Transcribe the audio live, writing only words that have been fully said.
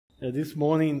This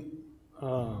morning,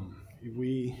 if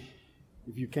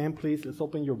you can, please, let's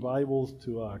open your Bibles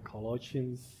to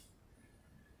Colossians.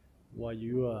 While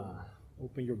you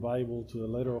open your Bible to the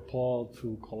letter of Paul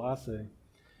to Colossae,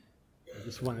 I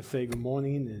just want to say good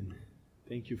morning and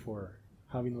thank you for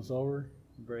having us over.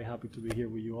 I'm very happy to be here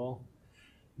with you all,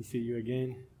 to see you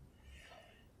again.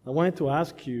 I wanted to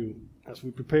ask you, as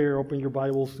we prepare, open your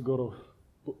Bibles to go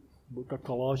to book of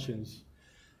Colossians.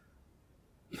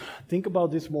 Think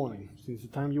about this morning, since the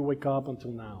time you wake up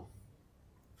until now.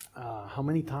 How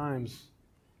many times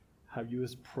have you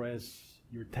expressed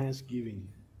your thanksgiving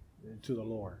to the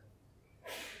Lord?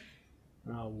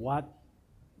 What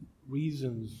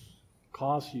reasons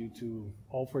caused you to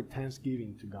offer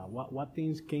thanksgiving to God? What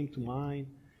things came to mind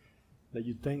that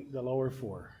you thank the Lord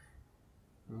for?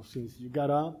 Since you got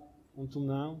up until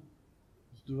now,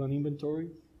 let's do an inventory.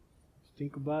 Let's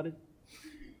think about it.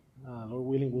 Lord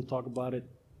willing, we'll talk about it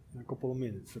in a couple of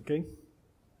minutes, okay?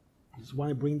 I just want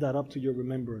to bring that up to your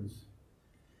remembrance.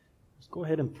 Let's go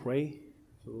ahead and pray,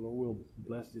 so the Lord will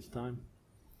bless this time.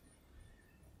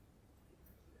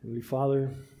 Heavenly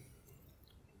Father,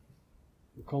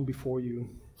 we come before you.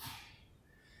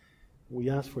 We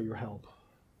ask for your help.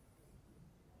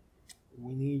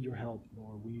 We need your help,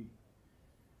 Lord. We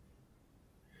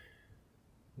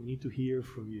need to hear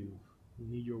from you. We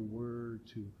need your word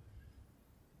to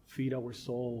feed our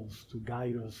souls, to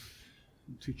guide us,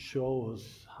 to show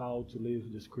us how to live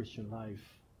this Christian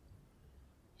life,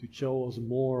 to show us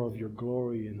more of your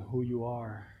glory and who you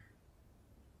are.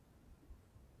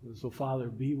 And so, Father,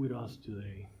 be with us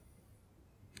today.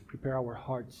 Prepare our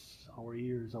hearts, our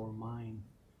ears, our mind.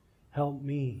 Help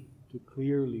me to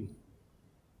clearly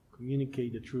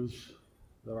communicate the truths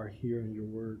that are here in your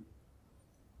word.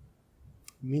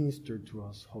 Minister to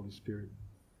us, Holy Spirit.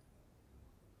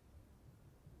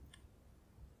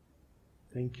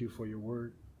 Thank you for your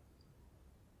word.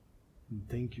 And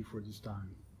thank you for this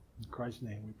time. In Christ's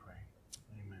name we pray.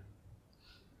 Amen.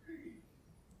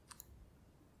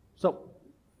 So,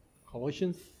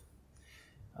 Colossians.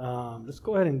 Let's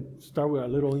go ahead and start with a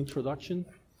little introduction.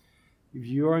 If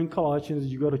you are in Colossians,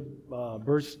 you go to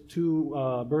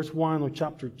verse 1 of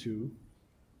chapter 2.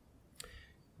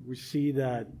 We see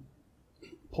that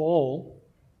Paul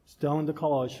is telling the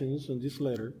Colossians in this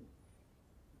letter,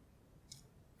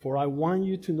 "For I want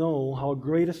you to know how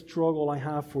great a struggle I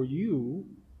have for you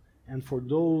and for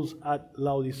those at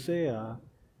Laodicea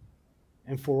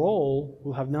and for all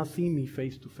who have not seen me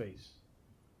face to face."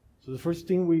 So the first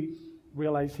thing we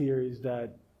realize here is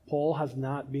that Paul has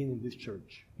not been in this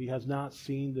church. He has not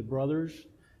seen the brothers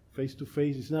face to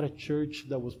face. It's not a church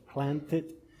that was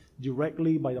planted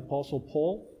directly by the Apostle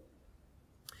Paul.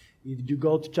 If you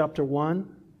go to chapter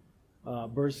 1,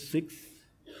 verse 6,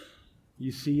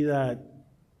 you see that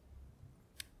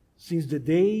since the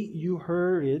day you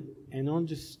heard it and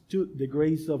understood the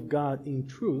grace of God in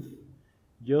truth,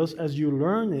 just as you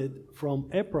learned it from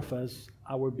Epaphras,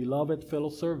 our beloved fellow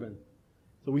servant.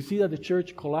 So we see that the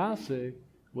church Colossae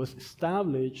was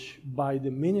established by the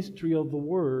ministry of the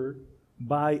word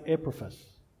by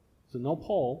Epaphras. So not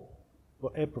Paul,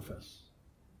 but Epaphras.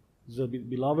 He's a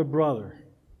beloved brother.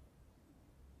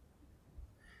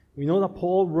 We know that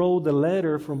Paul wrote the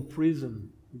letter from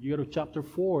prison. If you go to chapter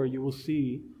 4, you will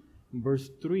see in verse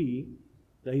 3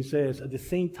 that he says, "At the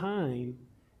same time,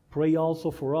 pray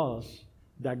also for us,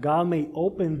 that God may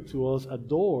open to us a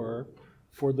door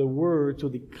for the word to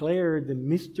declare the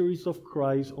mysteries of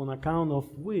Christ, on account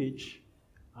of which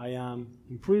I am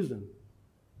in prison."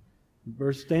 In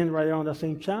verse 10, right around that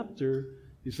same chapter,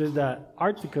 he says that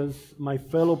Articus, my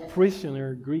fellow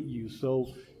prisoner, greet you.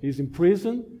 So he's in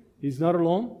prison. He's not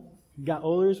alone. He got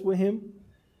others with him.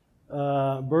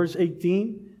 Verse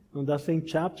 18, on that same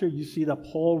chapter, you see that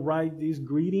Paul writes this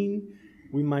greeting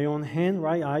with my own hand,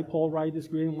 right? Paul, write this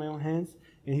greeting with my own hands.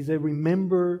 And he said,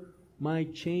 "Remember my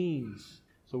chains."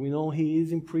 So we know he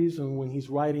is in prison when he's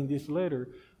writing this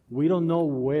letter. We don't know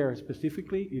where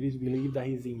specifically. It is believed that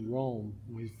he's in Rome,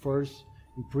 his first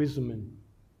imprisonment.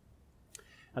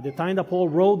 At the time that Paul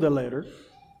wrote the letter,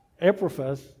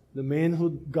 Epaphras, the man who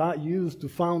God used to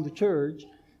found the church,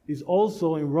 is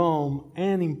also in Rome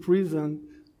and in prison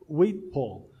with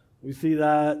Paul. We see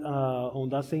that on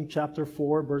that same chapter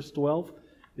 4, verse 12.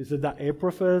 It says that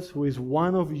Epaphras, who is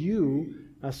one of you,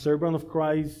 a servant of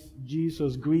Christ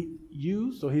Jesus, greet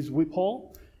you. So he's with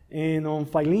Paul. And on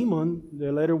Philemon,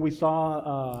 the letter we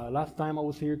saw last time I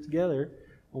was here together,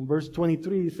 on verse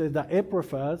 23, it says that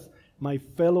Epaphras, my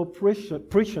fellow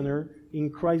prisoner in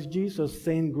Christ Jesus,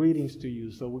 send greetings to you.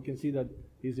 So we can see that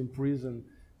he's in prison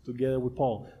together with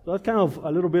Paul. So that's kind of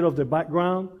a little bit of the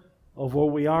background of where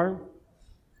we are.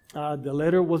 The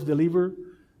letter was delivered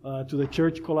to the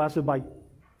church collected by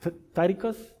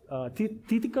Titicus.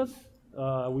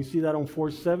 We see that on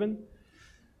 4:7.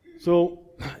 So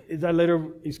that letter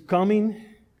is coming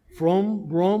from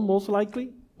Rome, most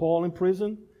likely, Paul in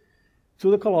prison,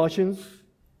 to the Colossians,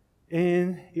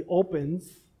 and it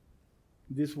opens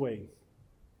this way.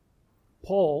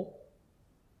 Paul,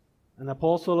 an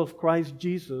apostle of Christ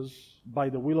Jesus by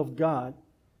the will of God,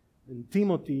 and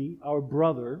Timothy, our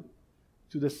brother,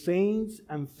 to the saints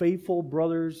and faithful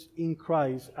brothers in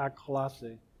Christ at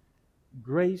Colossae,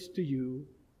 grace to you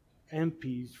and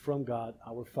peace from God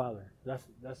our Father. That's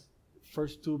the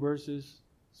first two verses.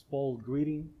 It's Paul's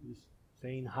greeting. He's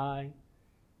saying hi.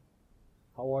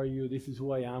 How are you? This is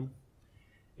who I am.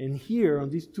 And here on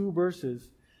these two verses,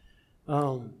 I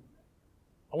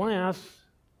want to ask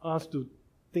us to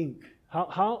think.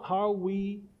 How are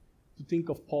we to think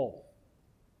of Paul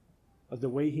as the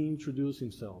way he introduced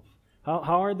himself?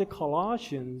 How are the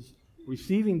Colossians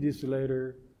receiving this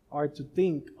letter are to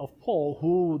think of Paul,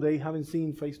 who they haven't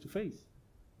seen face to face?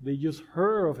 They just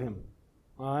heard of him.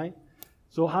 All right?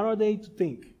 So how are they to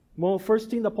think? Well, first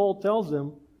thing that Paul tells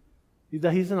them is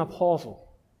that he's an apostle.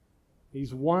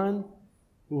 He's one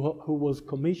who was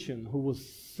commissioned, who was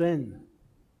sent.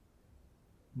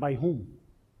 By whom?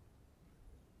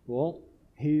 Well,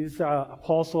 he's an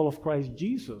apostle of Christ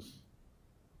Jesus.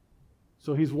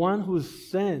 So he's one who is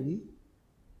sent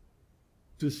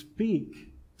to speak,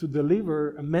 to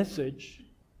deliver a message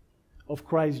of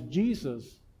Christ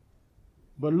Jesus.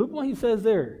 But look what he says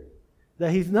there,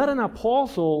 that he's not an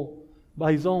apostle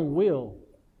by his own will.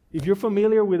 If you're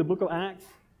familiar with the book of Acts,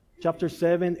 chapter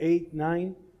 7, 8,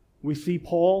 9, we see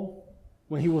Paul,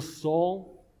 when he was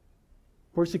Saul,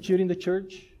 persecuting the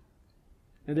church.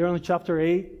 And there on chapter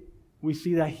 8, we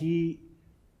see that he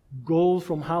goes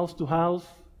from house to house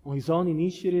on his own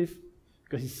initiative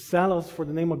because he's zealous for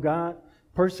the name of God,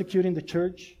 persecuting the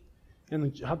church. And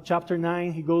in chapter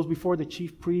 9, he goes before the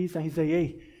chief priest and he says,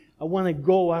 hey, I want to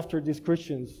go after these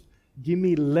Christians. Give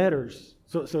me letters.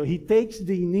 So he takes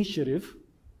the initiative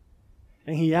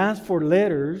and he asks for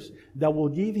letters that will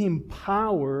give him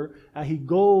power as he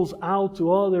goes out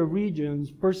to other regions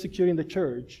persecuting the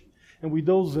church. And with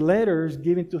those letters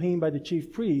given to him by the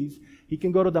chief priest, he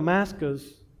can go to Damascus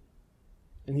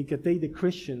and he can take the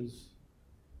Christians,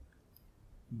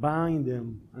 bind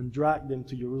them, and drag them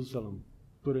to Jerusalem,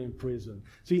 put them in prison.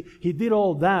 See, he did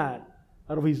all that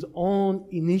out of his own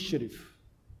initiative.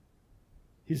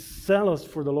 He's zealous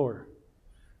for the Lord.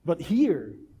 But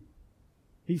here,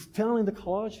 he's telling the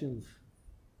Colossians,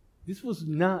 this was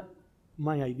not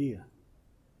my idea.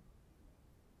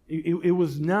 It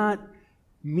was not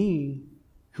me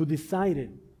who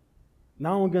decided,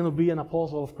 now I'm going to be an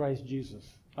apostle of Christ Jesus.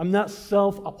 I'm not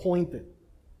self-appointed,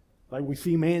 like we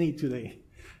see many today.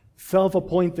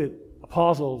 Self-appointed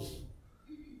apostles.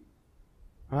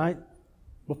 Right?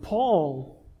 But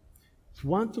Paul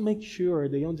wants to make sure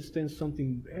they understand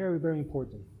something very, very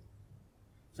important.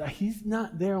 That he's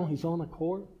not there on his own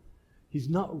accord. He's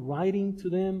not writing to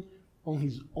them on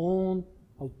his own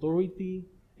authority.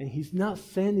 And he's not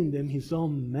sending them his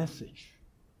own message.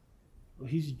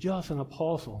 He's just an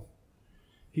apostle.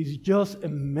 He's just a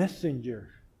messenger.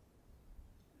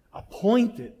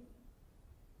 Appointed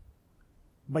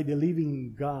by the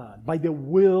living God. By the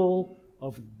will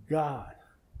of God.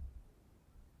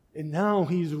 And now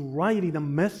he's writing a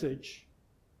message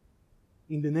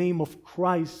in the name of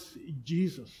Christ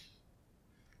Jesus.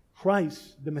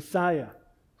 Christ the Messiah.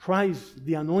 Christ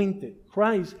the Anointed.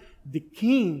 Christ the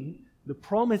King, the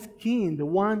promised King, the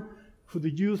one who the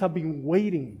Jews have been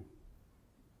waiting.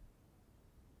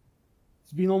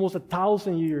 It's been almost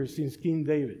 1,000 years since King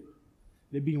David.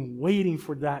 They've been waiting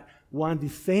for that one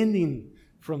descending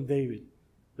from David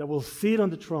that will sit on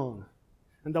the throne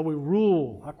and that will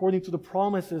rule according to the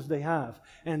promises they have.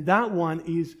 And that one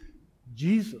is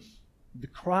Jesus, the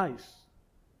Christ.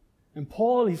 And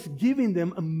Paul is giving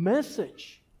them a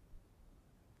message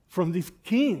from this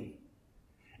king.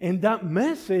 And that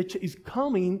message is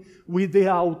coming with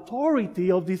the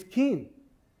authority of this king.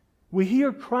 We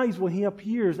hear Christ when he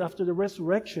appears after the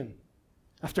resurrection,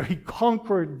 after he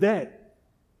conquered death.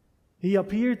 He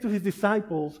appeared to his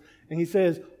disciples and he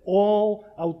says, all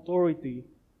authority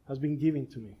has been given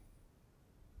to me.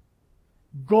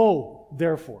 Go,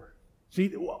 therefore.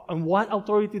 See, and what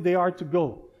authority they are to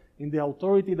go? In the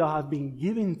authority that has been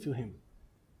given to him.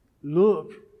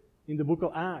 Look in the book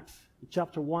of Acts,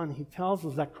 chapter 1, he tells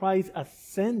us that Christ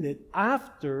ascended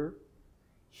after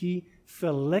he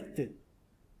selected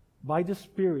by the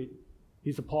Spirit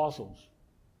his apostles,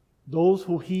 those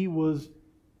who he was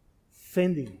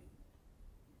sending.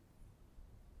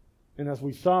 And as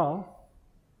we saw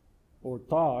or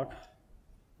talked,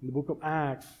 In the book of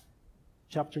Acts,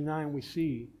 chapter 9, we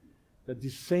see that the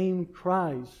same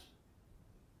Christ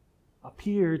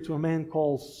appeared to a man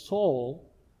called Saul,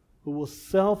 who was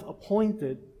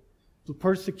self-appointed to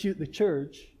persecute the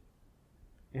church,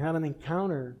 and had an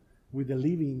encounter with the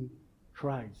living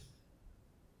Christ,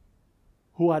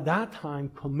 who at that time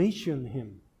commissioned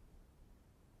him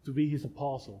to be his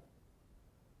apostle,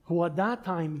 who at that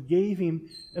time gave him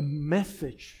a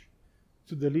message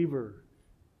to deliver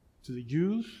to the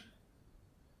Jews,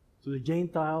 to the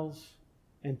Gentiles,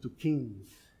 and to kings.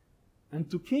 And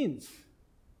to kings.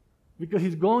 Because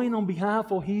he's going on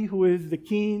behalf of he who is the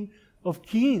King of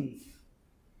kings.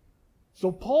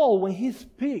 So Paul, when he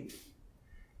speaks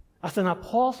as an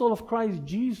apostle of Christ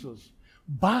Jesus,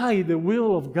 by the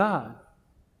will of God,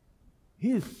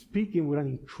 he is speaking with an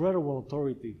incredible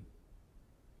authority,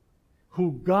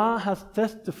 who God has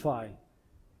testified.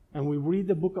 And we read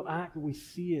the book of Acts, we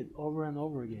see it over and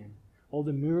over again. All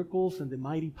the miracles and the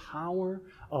mighty power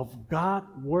of God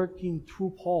working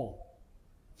through Paul.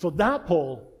 So that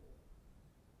Paul,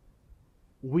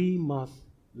 we must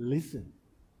listen.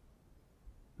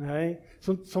 Right?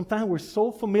 Sometimes we're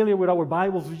so familiar with our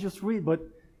Bibles, we just read, but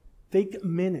take a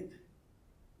minute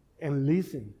and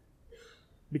listen.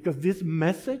 Because this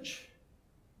message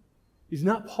is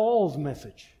not Paul's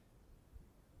message.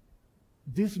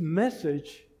 This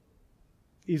message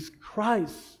is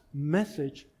Christ's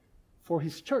message for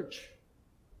his church,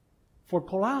 for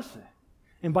Colossae.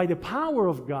 And by the power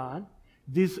of God,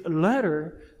 this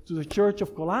letter to the church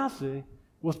of Colossae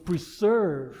was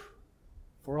preserved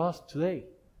for us today.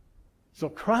 So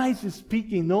Christ is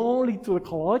speaking not only to the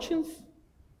Colossians,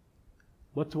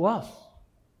 but to us.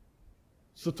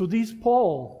 So to this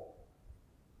Paul,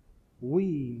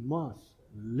 we must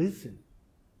listen,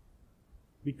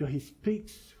 because he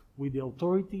speaks with the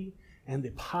authority and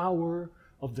the power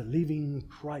of the living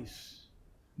Christ,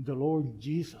 the Lord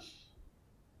Jesus.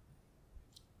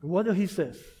 And what does he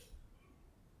say?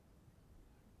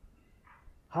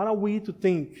 How are we to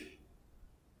think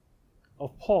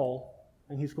of Paul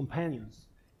and his companions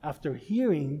after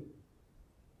hearing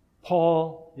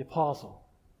Paul the apostle?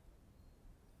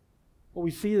 Well,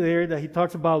 we see there that he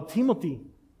talks about Timothy.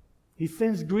 He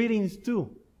sends greetings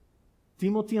too.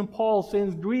 Timothy and Paul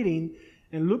sends greeting,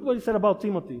 and look what he said about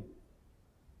Timothy.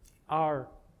 Our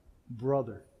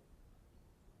brother.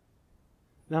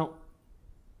 Now,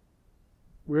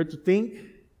 we're to think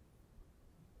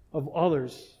of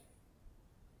others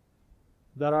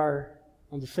that are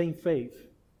on the same faith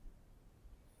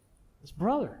as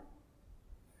brother.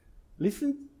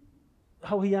 Listen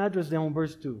how he addressed them in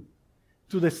verse 2.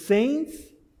 To the saints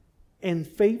and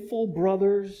faithful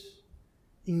brothers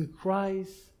in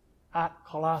Christ at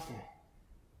Colossae.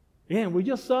 Again, we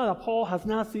just saw that Paul has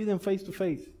not seen them face to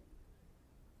face.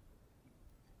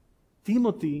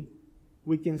 Timothy,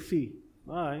 we can see.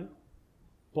 All right.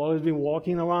 Paul has been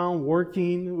walking around,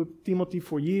 working with Timothy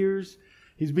for years.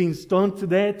 He's been stoned to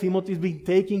death. Timothy's been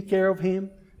taking care of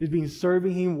him. He's been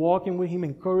serving him, walking with him,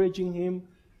 encouraging him.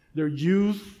 They're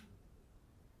Jews,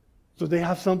 so they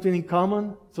have something in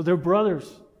common. So they're brothers.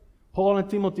 Paul and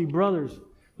Timothy, brothers.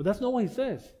 But that's not what he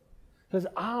says. He says,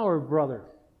 our brother.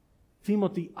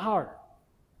 Timothy, our.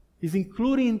 He's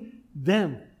including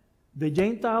them, the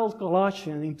Gentiles,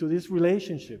 Colossians, into this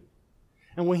relationship.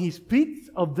 And when he speaks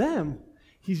of them,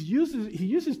 he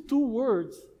uses two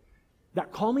words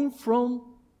that coming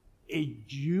from a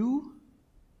Jew,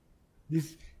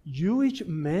 this Jewish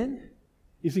man,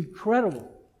 is incredible.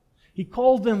 He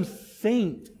calls them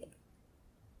saint.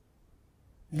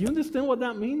 Do you understand what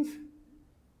that means?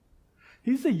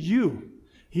 He's a Jew.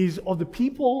 He's of the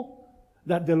people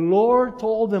that the Lord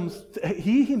told them,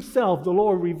 he himself, the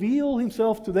Lord, revealed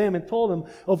himself to them and told them,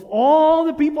 of all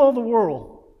the people of the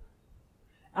world,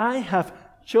 I have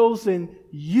chosen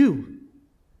you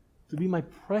to be my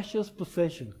precious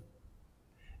possession.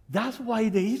 That's why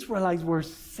the Israelites were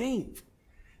saints,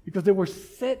 because they were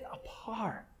set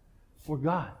apart for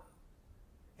God.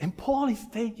 And Paul is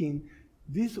taking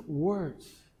these words,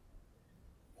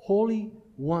 holy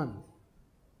one,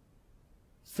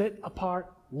 set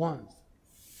apart ones,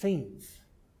 saints,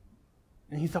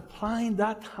 and he's applying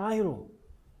that title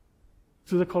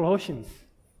to the Colossians.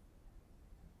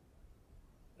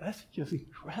 That's just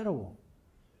incredible.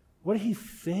 What he's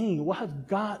saying, what has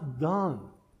God done?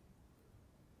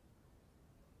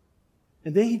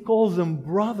 And then he calls them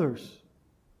brothers.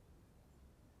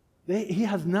 He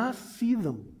has not seen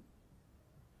them.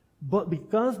 But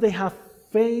because they have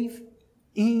faith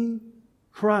in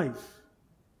Christ,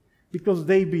 because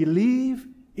they believe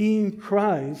in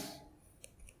Christ,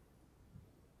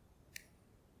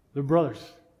 they're brothers.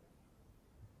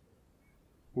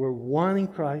 We're one in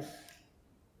Christ,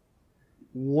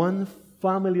 one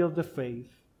family of the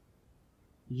faith.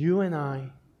 You and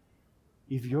I,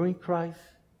 if you're in Christ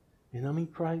and I'm in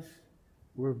Christ,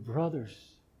 we're brothers.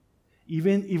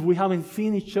 Even if we haven't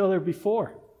seen each other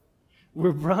before,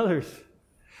 we're brothers.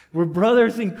 We're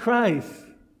brothers in Christ.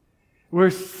 We're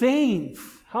saints.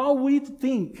 How are we to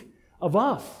think of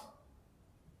us?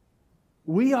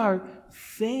 We are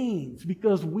saints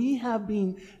because we have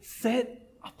been set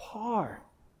apart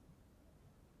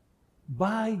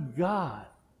by God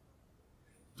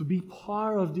to be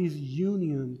part of this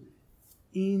union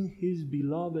in His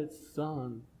beloved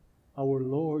Son, our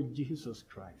Lord Jesus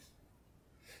Christ.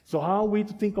 So how are we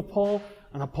to think of Paul,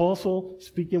 an apostle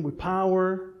speaking with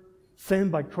power,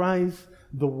 sent by Christ,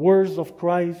 the words of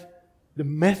Christ, the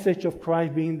message of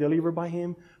Christ being delivered by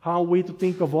Him? How are we to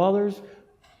think of others?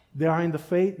 They are in the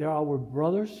faith, they are our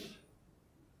brothers.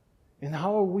 And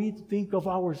how are we to think of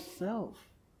ourselves?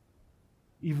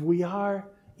 If we are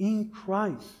in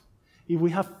Christ, if we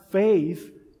have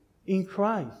faith in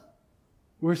Christ,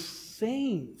 we're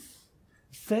saints,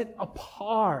 set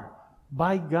apart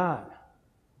by God.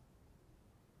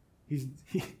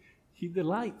 He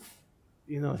delights.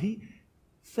 He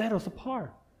set us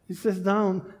apart. He says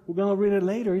down, we're going to read it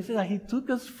later, he says that He took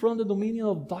us from the dominion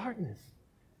of darkness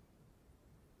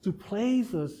to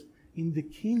place us in the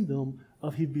kingdom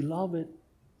of His beloved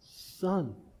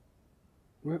Son.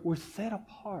 We're set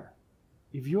apart.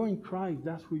 If you're in Christ,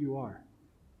 that's who you are.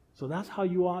 So that's how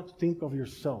you ought to think of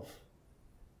yourself.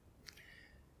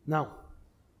 Now,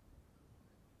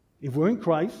 if we're in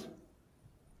Christ,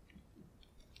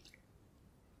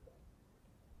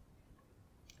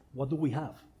 what do we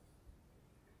have?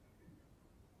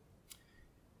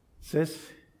 It says,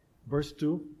 verse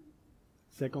 2,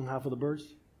 second half of the verse,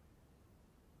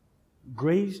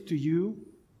 grace to you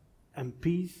and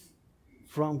peace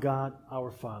from God our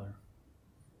Father.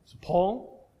 So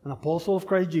Paul, an apostle of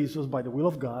Christ Jesus by the will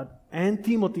of God, and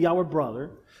Timothy our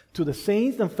brother, to the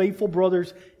saints and faithful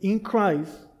brothers in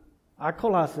Christ at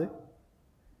Colossae,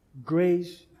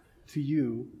 grace to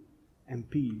you and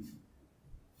peace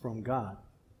from God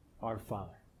our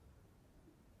Father.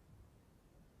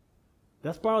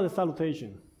 That's part of the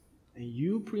salutation. And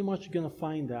you pretty much going to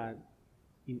find that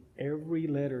in every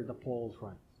letter that Paul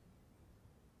writes.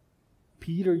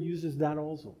 Peter uses that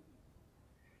also.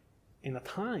 And at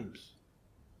times,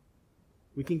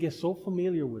 we can get so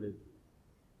familiar with it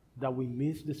that we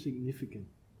miss the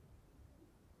significance.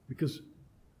 Because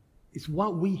it's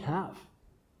what we have.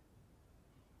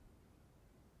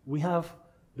 We have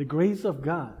the grace of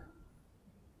God.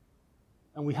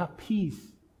 And we have peace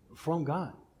from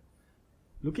God.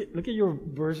 Look at your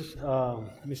verse.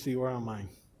 Let me see, where am I?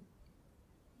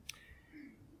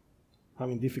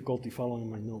 Having difficulty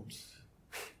following my notes.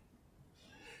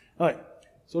 All right,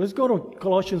 so let's go to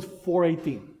Colossians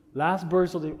 4:18, last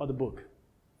verse of the book.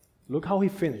 Look how he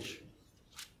finished.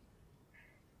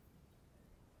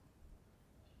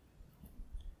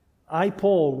 I,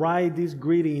 Paul, write this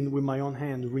greeting with my own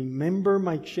hand. Remember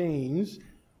my chains.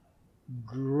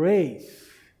 Grace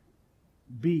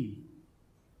be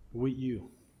with you.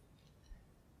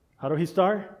 How do he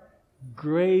start?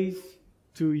 Grace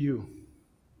to you.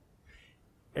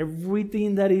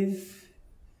 Everything that is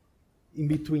in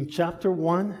between chapter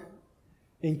 1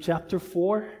 and chapter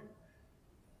 4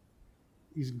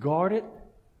 is guarded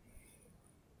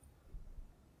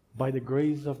by the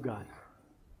grace of God.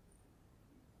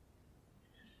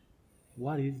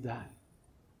 What is that?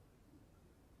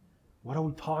 What are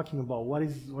we talking about? What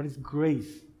is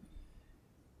grace?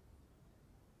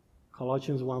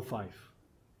 Colossians 1:5.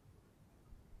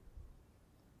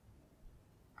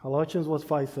 Colossians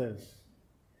 1:5 says,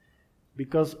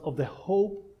 because of the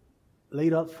hope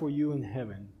laid out for you in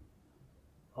heaven,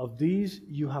 of these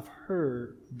you have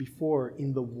heard before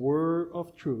in the word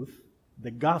of truth,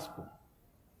 the gospel.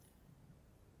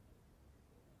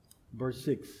 Verse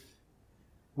 6,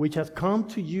 which has come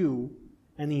to you,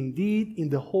 and indeed in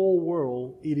the whole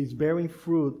world it is bearing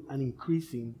fruit and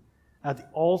increasing, as it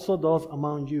also does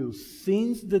among you,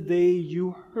 since the day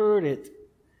you heard it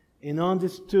and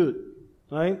understood.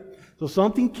 Right? So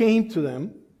something came to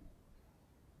them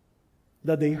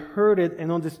that they heard it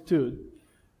and understood.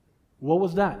 What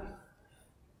was that?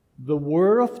 The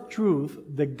word of truth,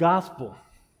 the gospel.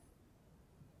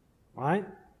 Right?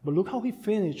 But look how he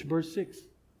finished verse 6.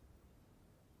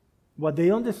 What they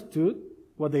understood,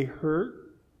 what they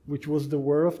heard, which was the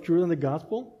word of truth and the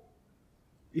gospel,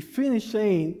 he finished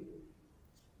saying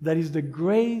that is the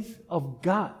grace of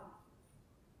God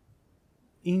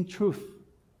in truth.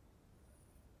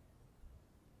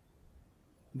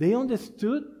 They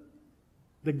understood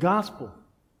the gospel.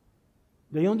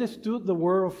 They understood the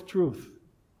word of truth.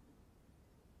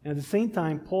 And at the same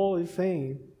time, Paul is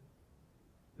saying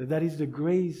that that is the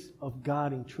grace of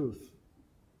God in truth.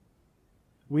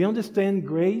 We understand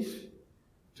grace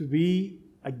to be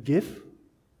a gift,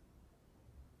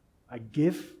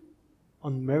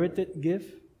 unmerited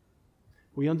gift.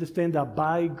 We understand that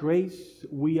by grace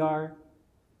we are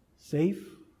saved.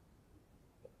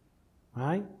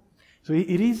 Right? So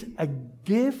it is a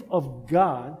gift of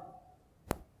God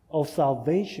of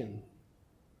salvation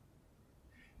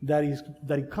that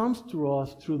it comes to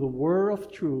us through the word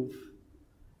of truth,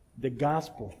 the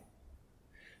gospel.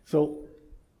 So,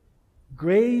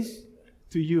 grace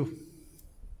to you.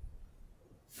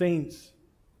 Saints,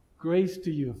 grace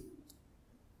to you.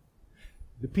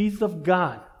 The peace of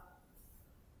God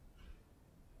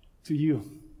to you.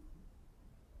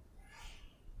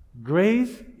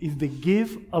 Grace is the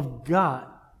gift of God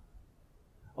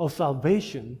of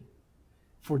salvation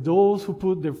for those who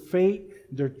put their faith,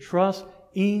 their trust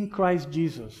in Christ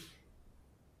Jesus.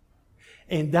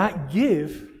 And that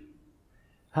gift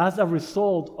has a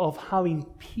result of having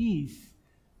peace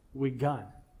with God.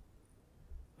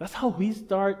 That's how we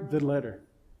start the letter.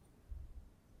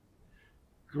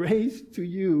 Grace to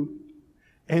you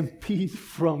and peace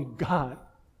from God,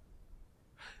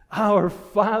 our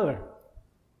Father.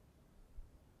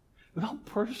 Look how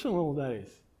personal that is.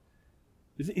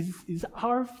 Is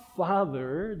our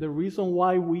Father the reason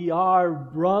why we are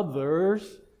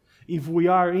brothers if we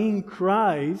are in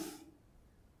Christ?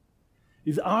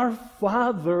 Is our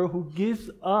Father who gives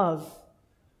us,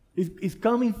 is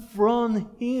coming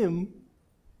from Him,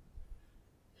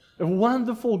 a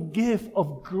wonderful gift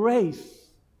of grace.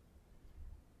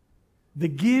 The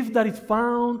gift that is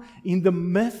found in the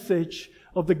message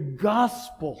of the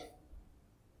gospel.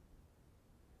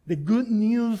 The good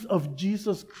news of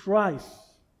Jesus Christ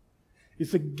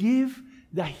is a gift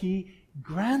that He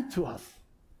grants to us.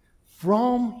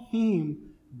 From Him,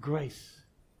 grace.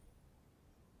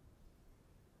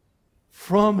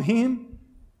 From Him,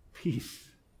 peace.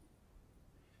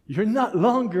 You're not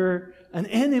longer an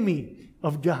enemy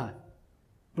of God,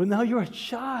 but now you're a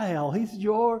child. He's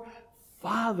your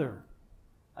Father.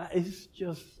 It's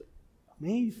just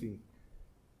amazing.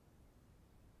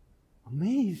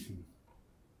 Amazing.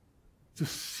 To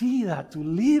see that, to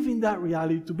live in that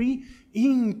reality, to be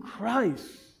in Christ.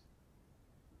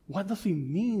 What does it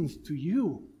mean to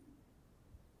you?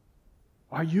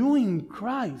 Are you in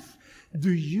Christ?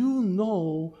 Do you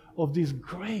know of this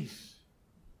grace?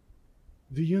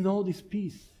 Do you know this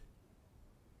peace?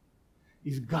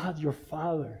 Is God your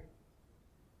Father?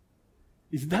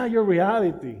 Is that your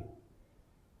reality?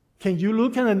 Can you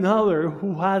look at another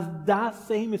who has that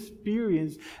same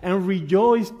experience and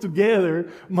rejoice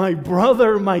together, my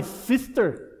brother, my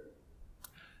sister,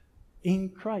 in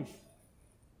Christ?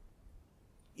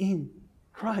 In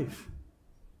Christ.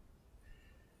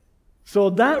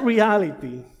 So that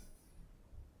reality,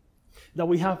 that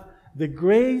we have the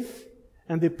grace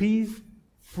and the peace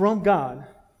from God,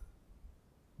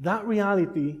 that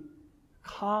reality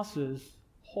causes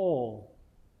Paul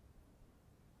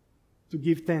to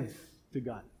give thanks to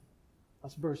God.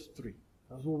 That's verse 3.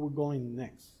 That's where we're going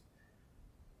next.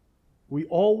 We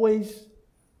always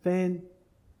thank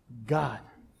God,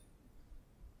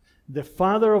 the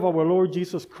Father of our Lord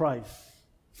Jesus Christ.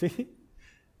 See?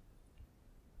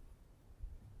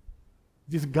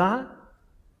 This God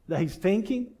that He's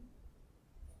thanking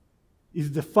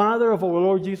is the Father of our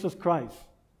Lord Jesus Christ.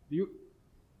 Do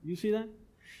you see that?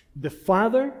 The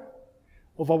Father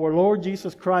of our Lord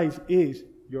Jesus Christ is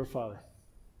your Father.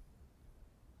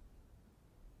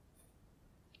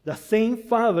 The same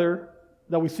Father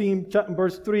that we see in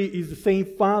verse 3 is the same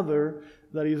Father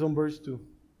that is on verse 2.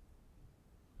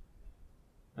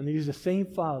 And it is the same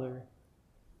Father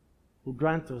who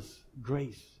grants us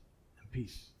grace and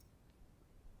peace.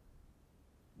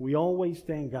 We always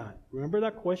thank God. Remember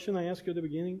that question I asked you at the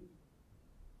beginning?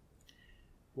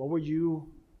 What were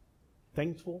you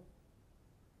thankful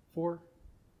for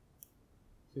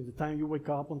since the time you wake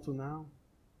up until now?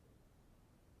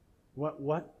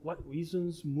 What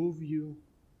reasons move you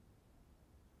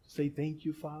to say thank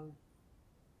you, Father?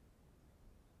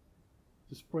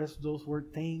 To express those words,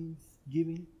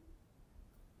 thanksgiving.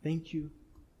 Thank you.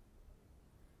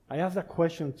 I asked that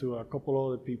question to a couple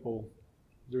other people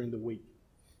during the week.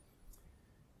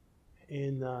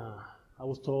 And I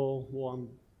was told, well, I'm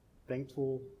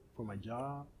thankful for my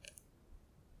job.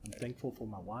 I'm thankful for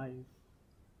my wife.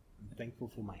 I'm thankful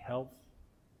for my health.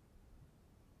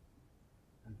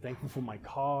 I'm thankful for my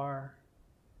car,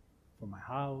 for my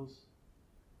house.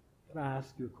 Can I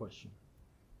ask you a question?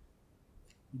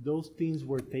 If those things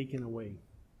were taken away,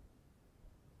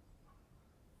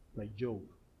 like Job.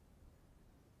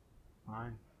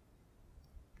 Right?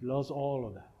 He lost all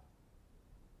of that.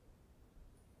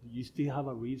 Do you still have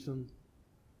a reason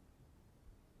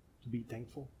to be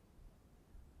thankful?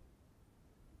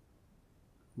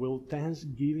 Will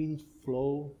thanksgiving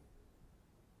flow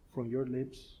from your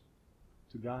lips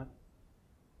to God?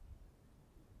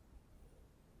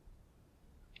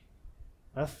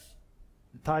 That's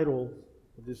the title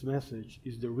of this message,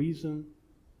 is the reason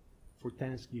for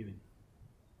thanksgiving.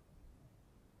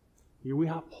 Here we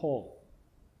have Paul.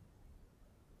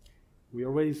 We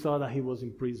already saw that he was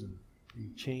in prison,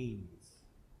 in chains.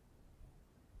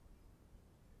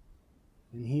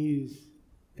 And he is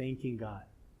thanking God.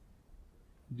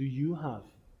 Do you have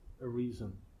a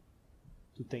reason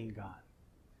to thank God?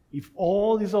 If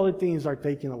all these other things are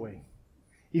taken away,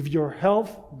 if your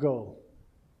health goes,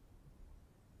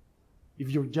 if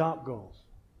your job goes,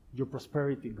 your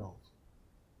prosperity goes,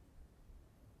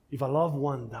 if a loved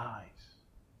one dies,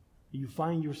 you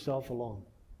find yourself alone,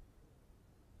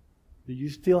 do you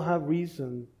still have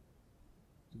reason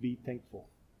to be thankful?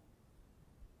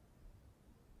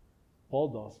 Paul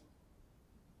does.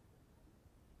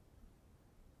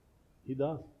 He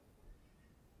does.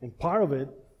 And part of it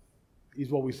is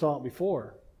what we saw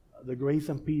before, the grace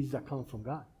and peace that come from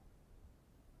God.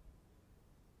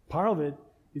 Part of it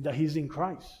is that he's in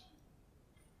Christ.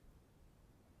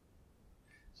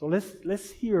 So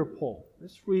let's hear Paul.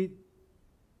 Let's read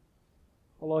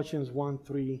Colossians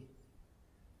 1:3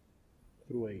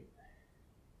 through 8. It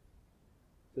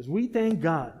says, "We thank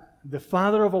God, the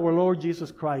Father of our Lord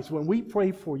Jesus Christ, when we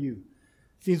pray for you,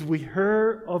 since we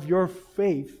heard of your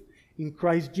faith in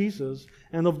Christ Jesus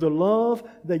and of the love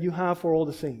that you have for all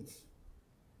the saints,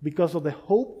 because of the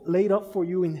hope laid up for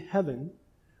you in heaven.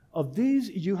 Of this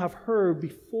you have heard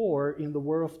before in the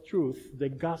word of truth, the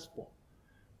gospel,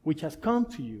 which has come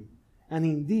to you, and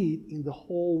indeed in the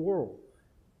whole world.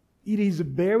 It is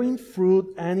bearing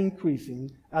fruit and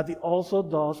increasing, as it also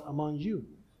does among you,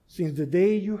 since the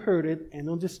day you heard it and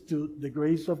understood the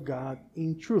grace of God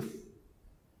in truth.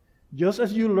 Just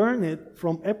as you learned it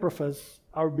from Epaphras,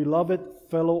 our beloved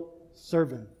fellow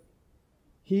servant.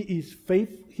 He is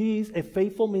a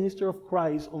faithful minister of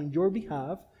Christ on your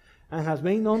behalf, and has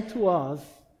made known to us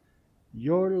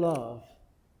your love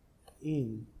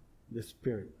in the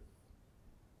Spirit."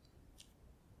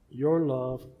 Your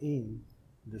love in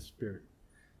the Spirit.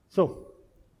 So,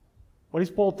 what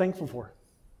is Paul thankful for?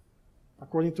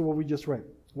 According to what we just read.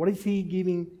 What is he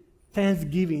giving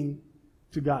thanksgiving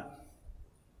to God?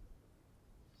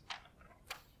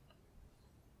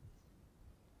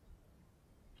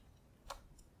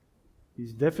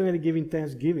 He's definitely giving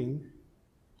thanksgiving.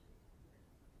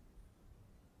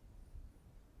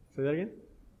 Say that again?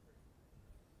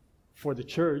 For the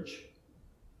church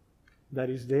that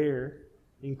is there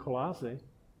in Colossae,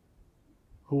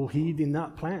 who he did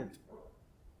not plant.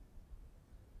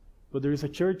 But there is a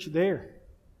church there.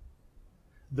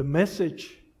 The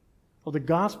message of the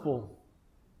gospel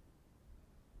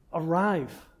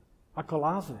arrived at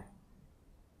Colossae.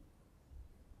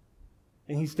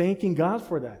 And he's thanking God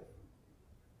for that.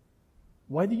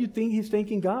 Why do you think he's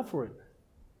thanking God for it?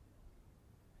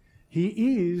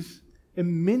 He is a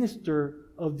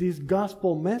minister of this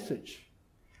gospel message.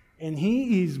 And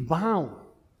he is bound,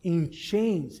 in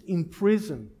chains, in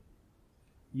prison.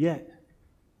 Yet,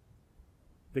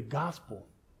 the gospel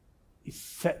is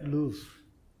set loose.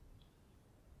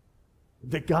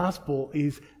 The gospel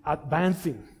is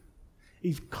advancing,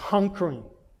 is conquering.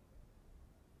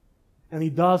 And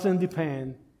it doesn't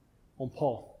depend on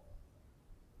Paul.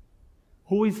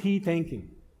 Who is he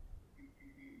thanking?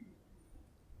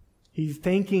 He's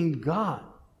thanking God.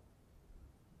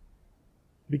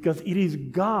 Because it is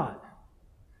God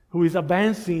who is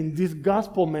advancing this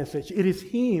gospel message. It is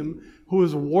him who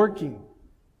is working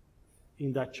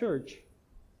in that church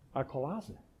at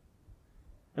Colossae.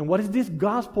 And what is this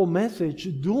gospel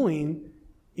message doing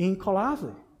in Colossae?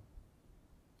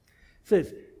 It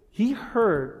says, he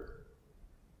heard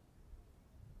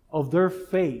of their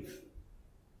faith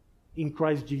in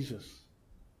Christ Jesus.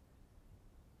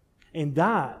 And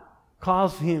that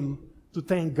caused him to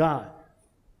thank God.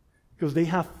 Because they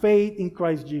have faith in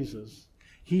Christ Jesus.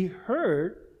 He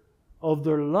heard of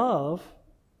their love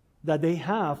that they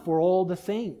have for all the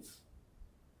saints.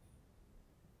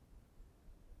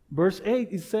 Verse 8,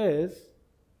 it says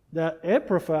that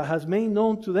Epaphras has made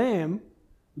known to them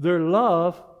their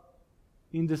love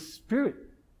in the Spirit.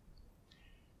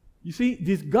 You see,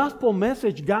 this gospel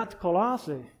message got to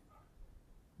Colossae,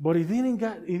 but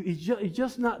it's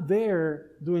just not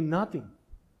there doing nothing.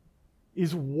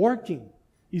 It's working,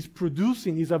 it's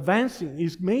producing, it's advancing,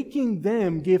 it's making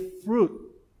them give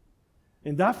fruit.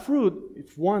 And that fruit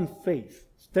is one, faith,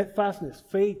 steadfastness,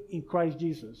 faith in Christ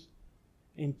Jesus.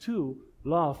 And two,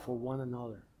 love for one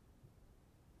another.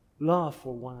 Love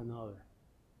for one another.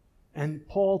 And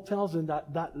Paul tells them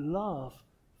that that love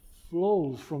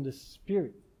flows from the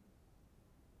Spirit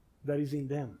that is in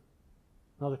them.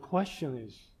 Now the question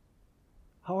is,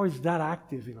 how is that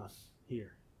active in us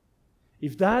here?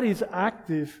 If that is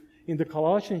active in the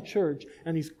Colossian church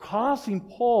and is causing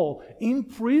Paul in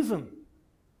prison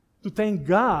to thank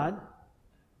God,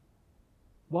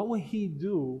 what will he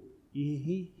do if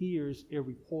he hears a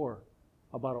report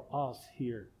about us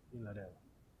here in Laredo?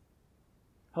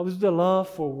 How is the love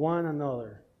for one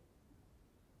another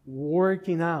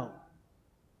working out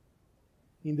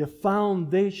in the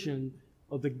foundation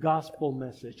of the gospel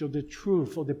message, of the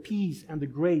truth, of the peace and the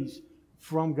grace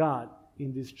from God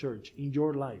in this church, in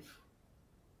your life?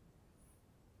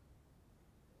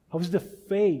 How is the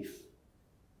faith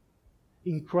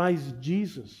in Christ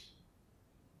Jesus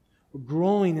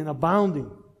growing and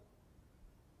abounding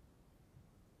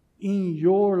in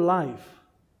your life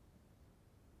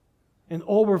and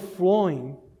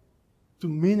overflowing to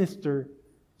minister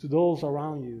to those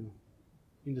around you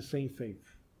in the same faith?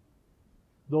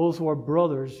 Those who are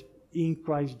brothers in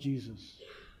Christ Jesus.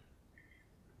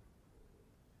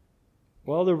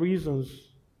 Well, the reasons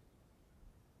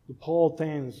that Paul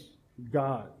thanks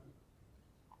God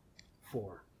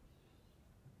for.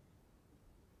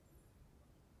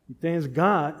 He thanks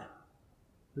God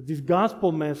that this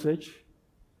gospel message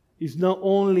is not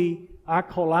only at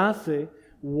Colossae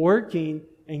working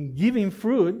and giving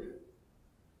fruit,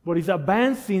 but it's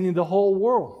advancing in the whole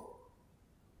world.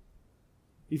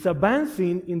 It's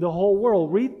advancing in the whole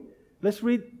world. Let's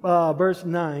read verse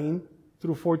 9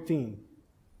 through 14.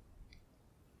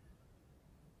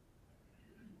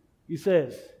 He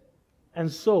says,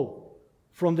 "And so,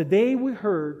 from the day we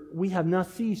heard, we have not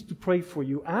ceased to pray for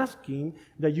you, asking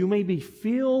that you may be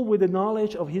filled with the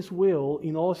knowledge of His will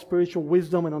in all spiritual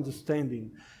wisdom and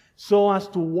understanding, so as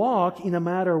to walk in a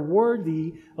manner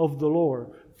worthy of the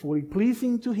Lord, fully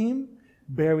pleasing to Him,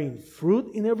 bearing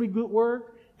fruit in every good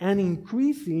work, and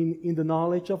increasing in the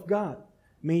knowledge of God.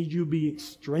 May you be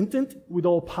strengthened with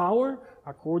all power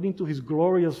according to His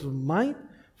glorious might,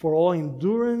 for all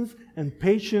endurance and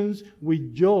patience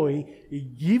with joy,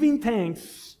 giving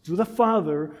thanks to the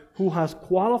Father who has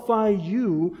qualified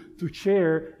you to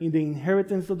share in the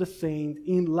inheritance of the saints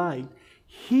in light.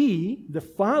 He, the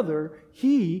Father,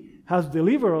 He has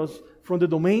delivered us from the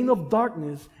domain of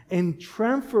darkness and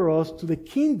transferred us to the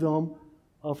kingdom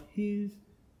of His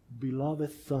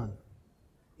beloved Son,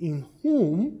 in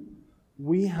whom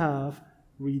we have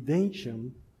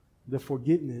redemption, the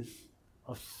forgiveness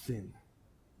of sin."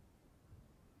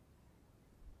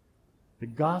 The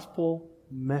gospel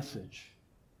message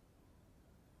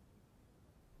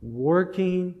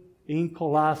working in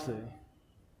Colossae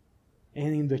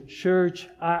and in the church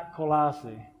at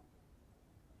Colossae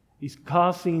is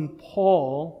causing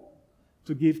Paul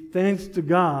to give thanks to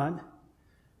God,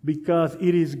 because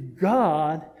it is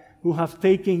God who has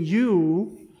taken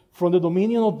you from the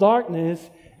dominion of darkness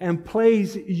and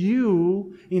placed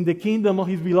you in the kingdom of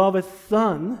His beloved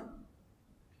Son.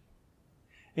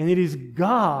 And it is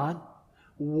God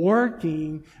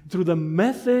working through the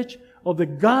message of the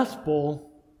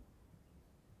gospel,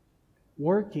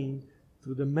 working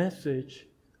through the message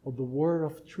of the word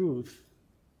of truth,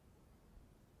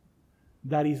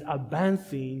 that is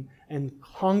advancing and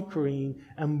conquering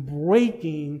and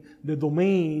breaking the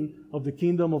domain of the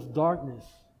kingdom of darkness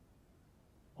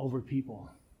over people.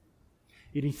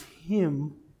 It is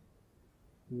Him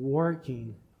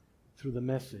working through the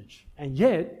message. And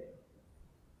yet,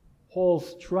 Paul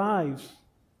strives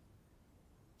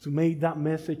to make that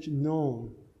message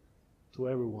known to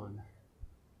everyone.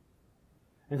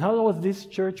 And how was this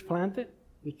church planted?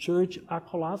 The church at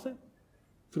Colossae?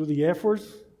 Through the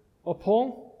efforts of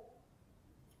Paul?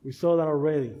 We saw that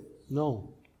already.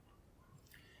 No.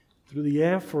 Through the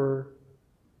effort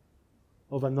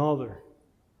of another.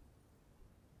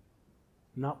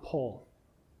 Not Paul,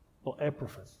 but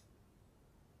Epaphras.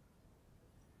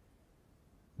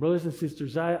 Brothers and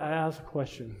sisters, I ask a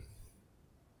question.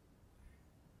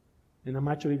 And I'm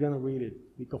actually going to read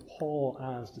it because Paul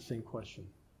asked the same question.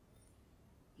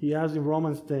 He asked in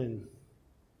Romans 10,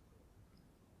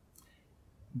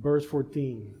 verse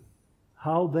 14,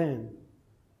 "How then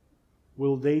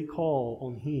will they call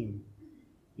on Him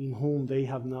in whom they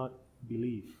have not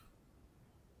believed?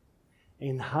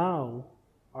 And how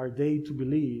are they to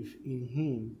believe in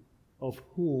Him of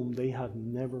whom they have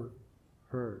never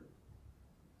heard?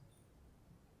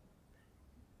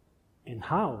 And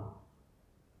how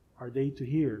are they to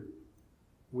hear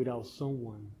without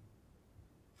someone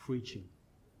preaching.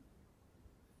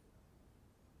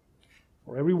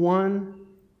 For everyone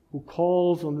who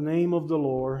calls on the name of the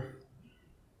Lord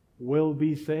will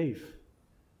be saved.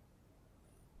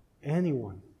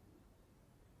 Anyone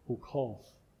who calls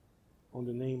on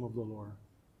the name of the Lord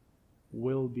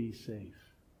will be saved.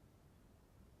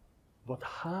 But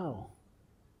how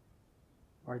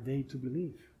are they to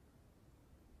believe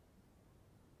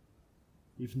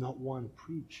if not one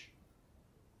preach?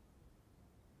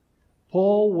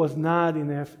 Paul was not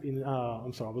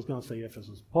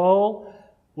Ephesus. Paul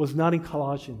was not in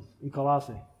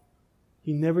Colossae.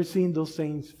 He never seen those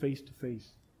saints face to face.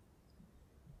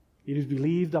 It is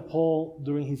believed that Paul,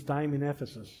 during his time in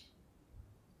Ephesus,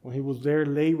 when he was there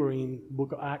laboring, the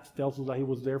book of Acts tells us that he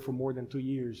was there for more than 2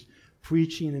 years,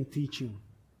 preaching and teaching.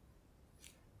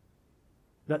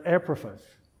 That Epaphras,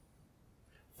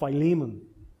 Philemon,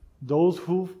 those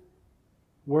who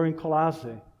were in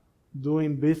Colossae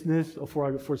doing business or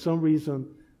for some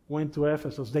reason went to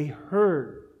Ephesus, they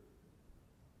heard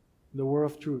the word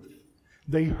of truth.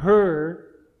 They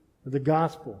heard the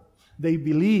gospel. They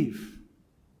believed.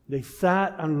 They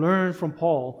sat and learned from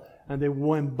Paul, and they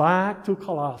went back to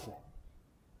Colossae.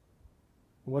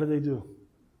 What did they do?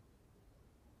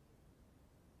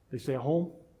 They stay at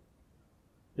home?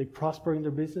 They prosper in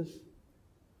their business?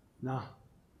 No,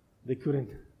 they couldn't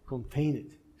contain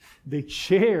it. They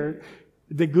shared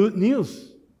the good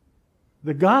news,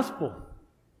 the gospel.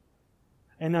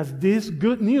 And as this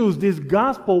good news, this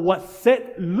gospel was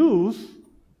set loose,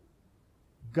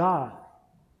 God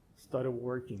started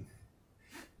working,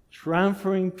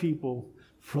 transferring people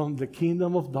from the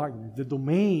kingdom of darkness, the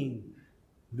domain,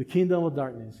 the kingdom of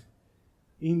darkness,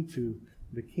 into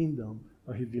the kingdom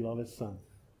of His beloved Son.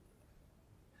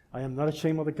 I am not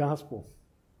ashamed of the gospel,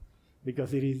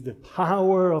 because it is the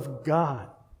power of God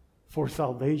for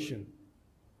salvation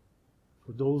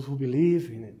for those who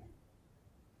believe in it.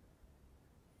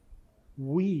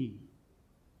 We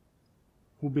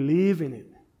who believe in it,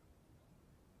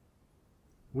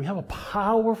 we have a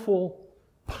powerful,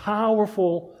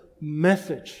 powerful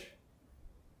message.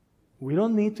 We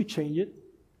don't need to change it.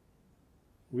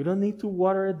 We don't need to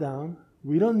water it down.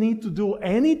 We don't need to do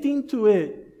anything to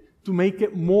it to make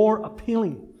it more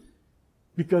appealing,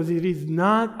 because it is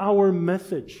not our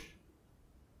message.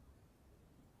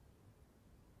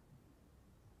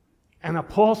 An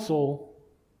apostle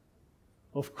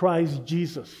of Christ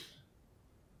Jesus,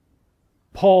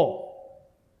 Paul,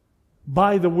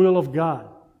 by the will of God,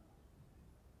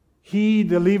 he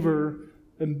delivered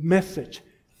a message,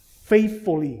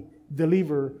 faithfully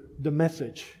delivered the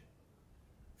message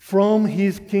from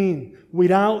his king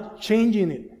without changing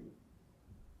it.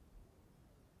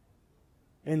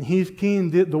 And his king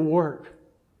did the work.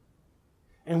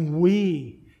 And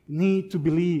we need to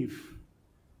believe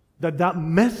that that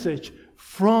message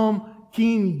from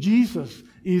King Jesus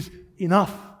is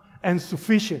enough and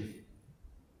sufficient.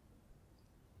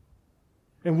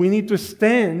 And we need to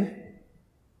stand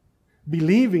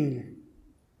believing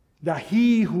that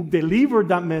He who delivered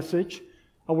that message,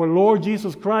 our Lord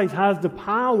Jesus Christ, has the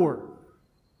power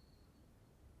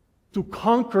to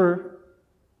conquer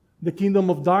the kingdom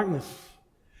of darkness.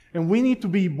 And we need to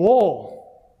be bold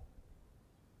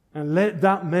and let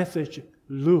that message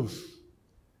loose,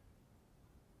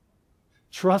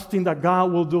 trusting that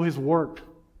God will do His work.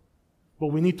 But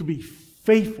we need to be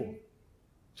faithful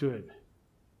to it.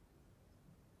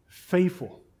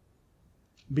 Faithful.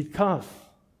 Because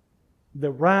the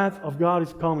wrath of God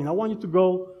is coming. I want you to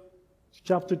go to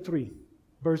chapter 3,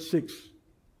 verse 6.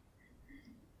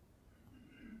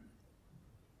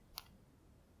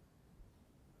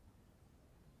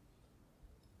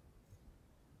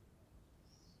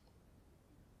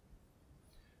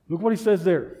 Look what he says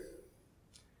there.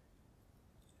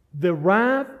 The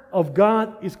wrath of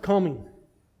God is coming.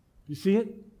 You see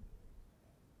it?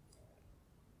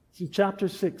 It's in chapter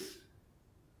 6.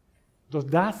 Does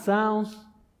that sound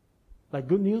like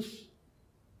good news?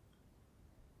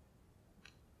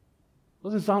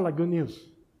 Doesn't sound like good news.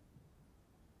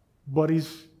 But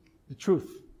it's the truth.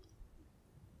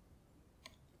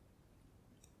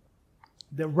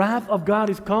 The wrath of God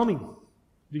is coming.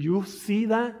 Do you see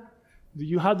that? Do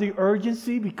you have the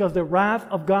urgency because the wrath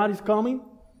of God is coming?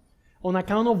 On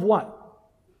account of what?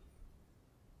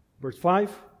 Verse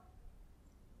 5,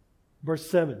 verse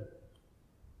 7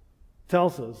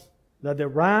 tells us that the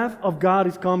wrath of God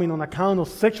is coming on account of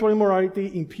sexual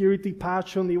immorality, impurity,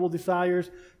 passion, evil desires,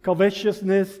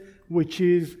 covetousness, which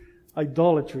is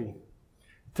idolatry.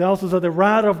 It tells us that the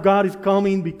wrath of God is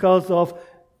coming because of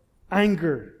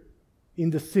anger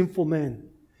in the sinful man,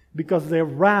 because their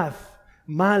wrath,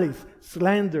 malice,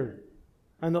 slander,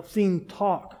 and obscene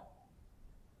talk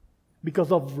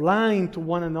because of lying to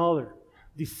one another,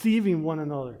 deceiving one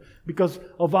another, because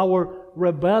of our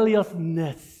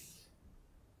rebelliousness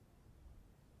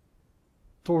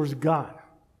towards God.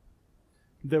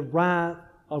 The wrath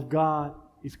of God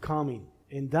is coming,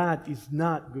 and that is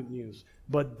not good news.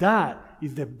 But that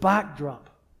is the backdrop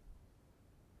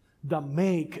that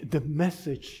make the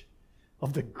message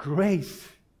of the grace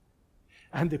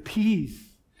and the peace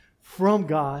from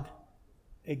God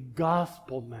a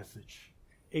gospel message,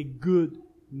 a good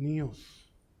news.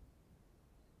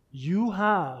 You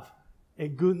have a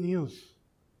good news.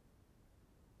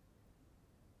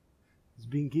 It's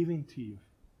been given to you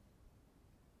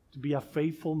to be a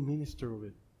faithful minister of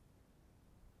it,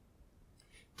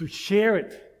 to share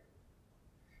it,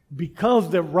 because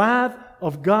the wrath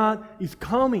of God is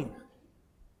coming.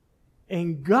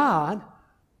 And God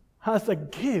has a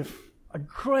gift, a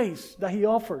grace that He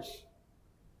offers,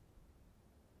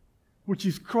 which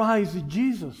is Christ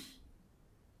Jesus.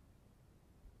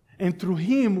 And through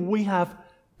Him we have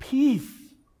peace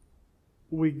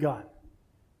with God.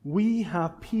 We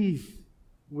have peace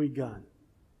with God.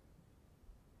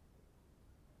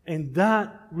 And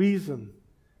that reason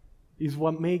is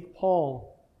what made Paul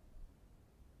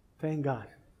thank God.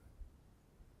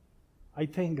 I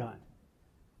thank God.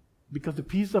 Because the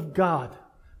peace of God,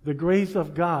 the grace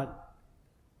of God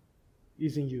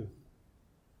is in you.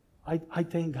 I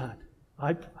thank God.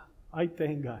 I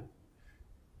thank God.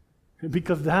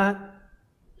 Because that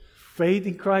faith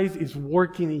in Christ is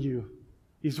working in you.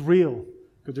 It's real.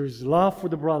 Because there's love for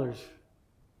the brothers.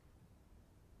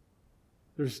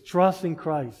 There's trust in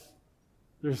Christ.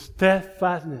 There's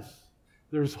steadfastness.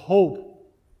 There's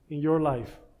hope in your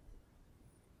life.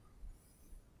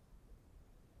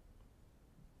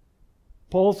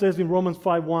 Paul says in Romans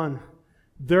 5:1,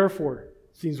 therefore,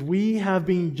 since we have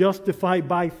been justified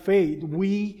by faith,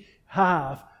 we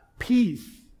have peace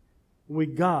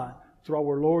with God through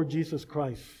our Lord Jesus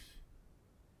Christ.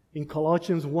 In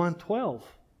Colossians 1:12,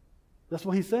 that's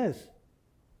what he says.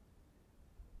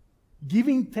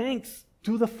 Giving thanks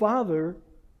to the Father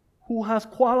who has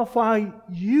qualified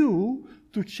you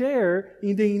to share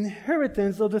in the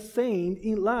inheritance of the saints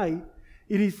in light.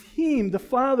 It is Him, the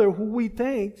Father, who we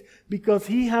thank because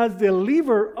He has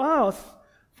delivered us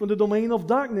from the domain of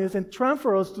darkness and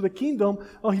transferred us to the kingdom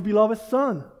of His beloved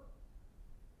Son.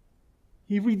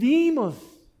 He redeemed us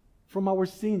from our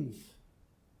sins.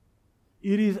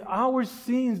 It is our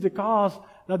sins because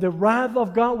that the wrath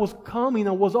of God was coming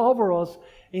and was over us,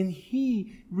 and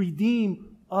He redeemed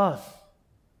us.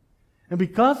 And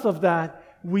because of that,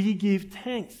 we give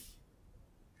thanks.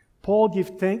 Paul gives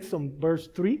thanks on verse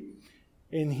 3,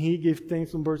 and he gives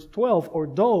thanks on verse 12,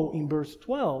 although in verse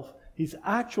 12, he's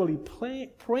actually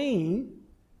praying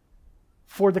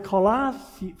for the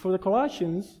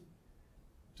Colossians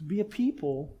to be a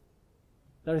people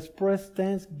that express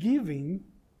thanksgiving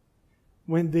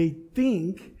when they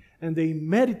think and they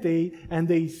meditate and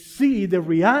they see the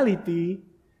reality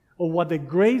of what the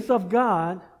grace of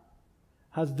God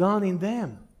has done in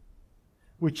them,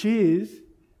 which is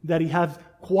that He has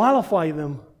qualified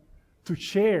them to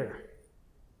share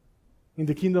in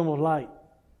the kingdom of light.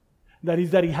 That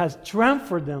is, that He has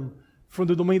transferred them from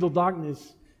the domain of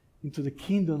darkness into the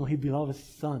kingdom of His beloved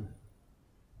Son.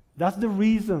 That's the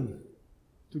reason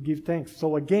to give thanks.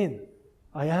 So again,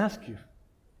 I ask you,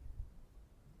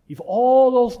 if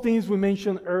all those things we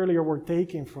mentioned earlier were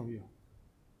taken from you,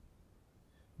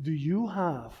 do you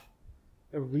have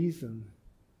a reason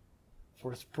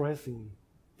for expressing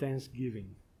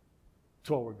thanksgiving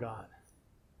to our God?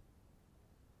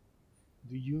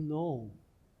 Do you know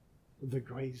the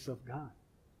grace of God?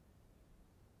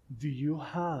 Do you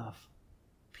have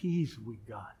peace with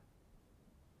God?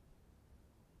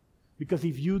 Because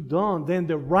if you don't, then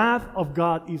the wrath of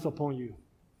God is upon you.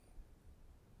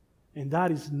 And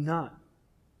that is not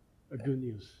a good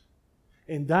news.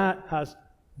 And that has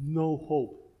no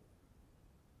hope.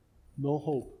 No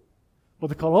hope. But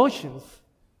the Colossians,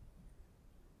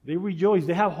 they rejoice.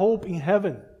 They have hope in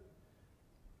heaven.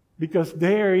 Because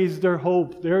there is their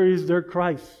hope. There is their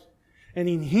Christ. And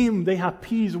in Him they have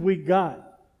peace with God.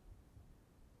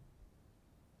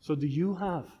 So do you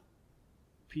have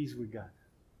peace with God?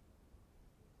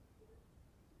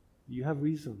 Do you have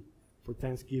reason for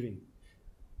thanksgiving?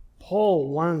 Paul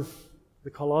wants the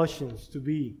Colossians to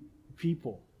be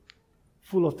people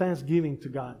full of thanksgiving to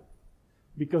God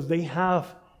because they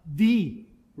have the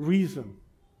reason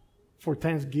for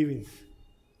thanksgiving.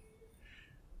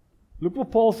 Look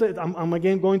what Paul said. I'm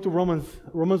again going to Romans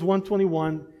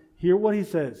 1:21. Hear what he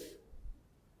says.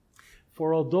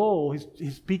 For although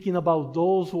he's speaking about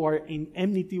those who are in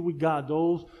enmity with God,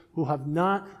 those who have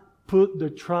not put their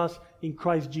trust in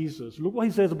Christ Jesus. Look what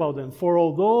he says about them. For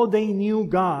although they knew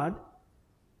God,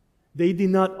 they did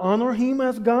not honor him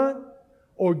as God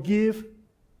or give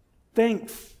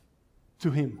thanks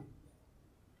to him.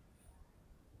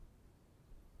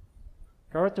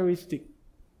 Characteristic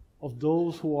of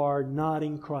those who are not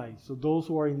in Christ, so those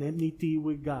who are in enmity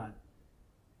with God,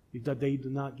 is that they do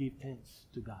not give thanks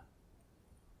to God.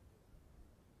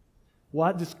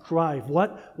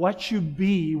 What should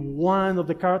be one of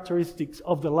the characteristics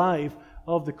of the life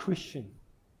of the Christian?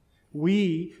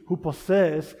 We who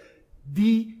possess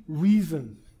the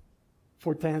reason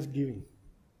for thanksgiving.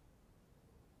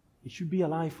 It should be a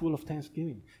life full of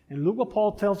thanksgiving. And look what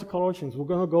Paul tells the Colossians. We're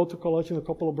going to go to Colossians, a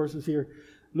couple of verses here.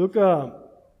 Look,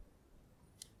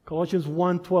 Colossians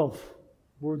 1:12.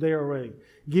 We're there already.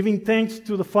 Giving thanks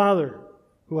to the Father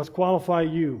who has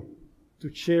qualified you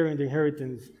to share in the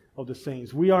inheritance of the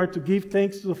saints. We are to give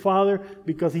thanks to the Father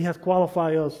because he has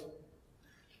qualified us.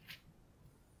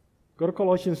 Go to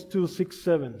Colossians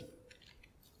 2:6-7. It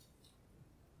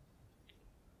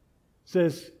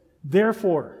says,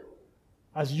 therefore,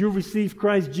 as you receive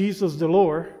Christ Jesus the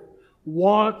Lord,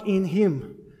 walk in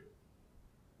him,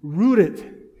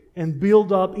 rooted and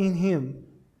built up in him,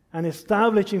 and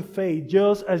established in faith,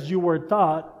 just as you were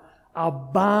taught,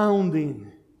 abounding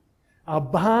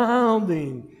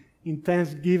in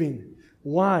thanksgiving.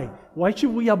 Why? Why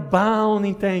should we abound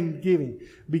in thanksgiving?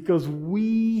 Because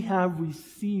we have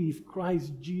received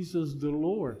Christ Jesus the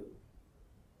Lord.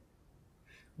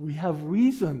 We have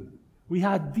reason. We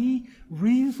had the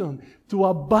reason to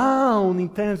abound in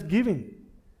thanksgiving.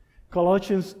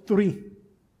 Colossians 3,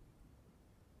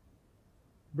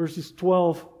 verses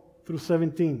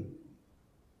 12-17.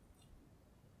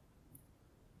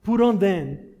 Put on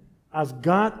then, as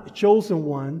God's chosen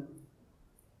one,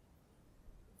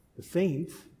 the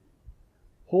saints,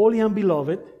 holy and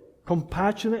beloved,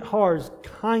 compassionate hearts,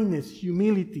 kindness,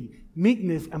 humility,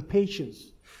 meekness, and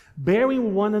patience,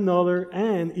 bearing one another,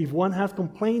 and if one has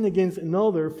complained against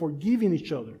another, forgiving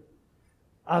each other,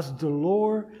 as the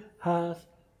Lord has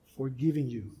forgiven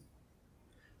you.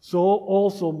 So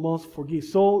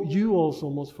you also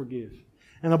must forgive.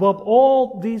 And above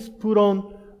all this, put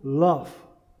on love,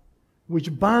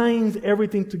 which binds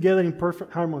everything together in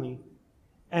perfect harmony.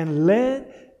 And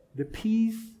let the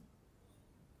peace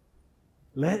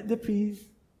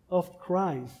of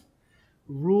Christ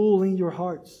rule in your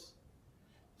hearts,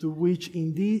 to which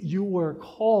indeed you were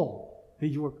called.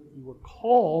 You were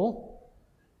called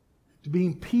to be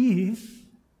in peace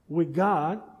with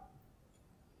God,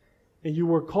 and you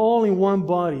were called in one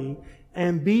body,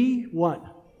 and be what?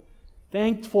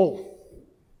 Thankful.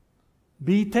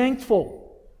 Be thankful.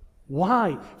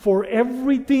 Why? For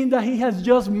everything that he has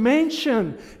just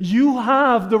mentioned, you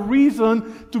have the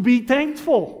reason to be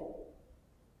thankful.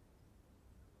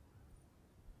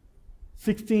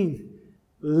 16.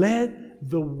 Let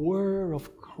the word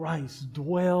of Christ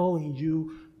dwell in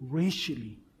you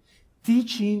richly,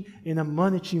 teaching and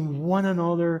admonishing one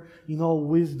another in all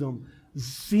wisdom,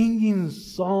 singing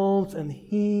psalms and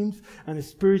hymns and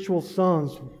spiritual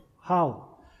songs.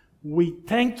 How? With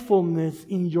thankfulness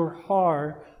in your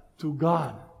heart to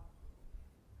God.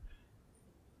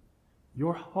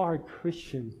 Your heart,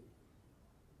 Christian,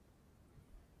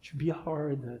 should be a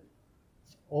heart that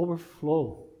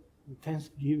overflows with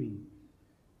thanksgiving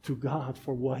to God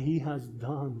for what he has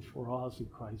done for us in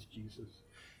Christ Jesus.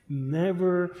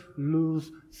 Never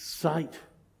lose sight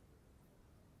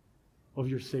of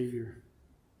your Savior.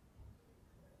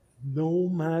 No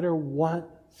matter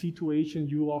what situation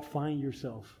you all find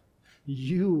yourself,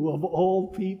 you of all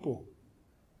people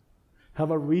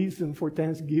have a reason for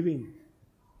thanksgiving.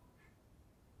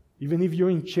 Even if you're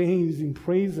in chains, in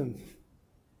prison,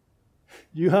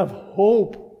 you have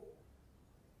hope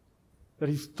that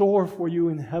is stored for you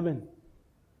in heaven,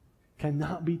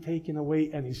 cannot be taken away,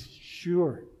 and is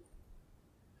sure.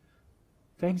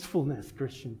 Thankfulness,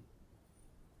 Christian.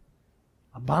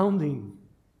 Abounding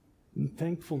in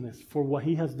thankfulness for what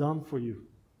he has done for you.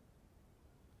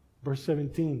 Verse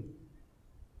 17.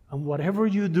 And whatever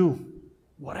you do,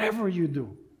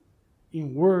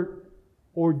 in word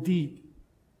or deed,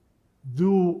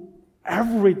 do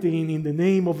everything in the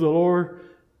name of the Lord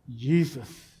Jesus,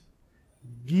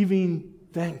 giving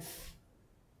thanks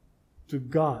to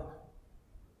God,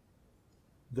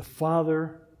 the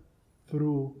Father,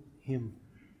 through him.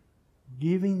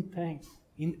 Giving thanks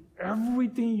in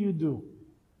everything you do.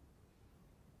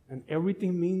 And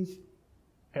everything means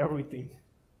everything.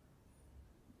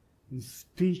 In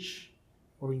speech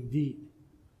or in deed.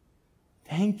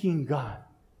 Thanking God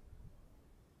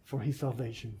for his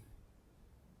salvation.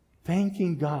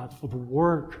 Thanking God for the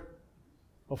work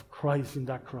of Christ in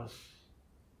that cross.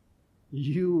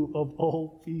 You of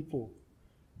all people,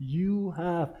 you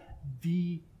have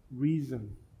the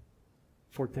reason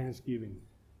for thanksgiving.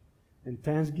 And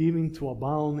thanksgiving to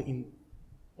abound in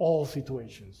all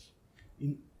situations,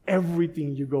 in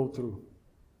everything you go through.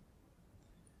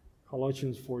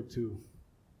 Colossians 4:2.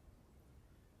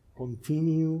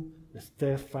 Continue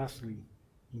steadfastly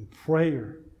in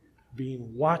prayer,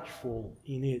 being watchful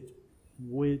in it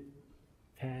with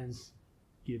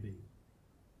thanksgiving.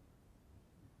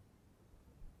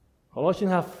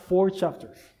 Colossians have 4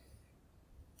 chapters.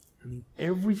 And in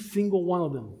every single one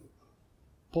of them,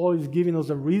 Paul is giving us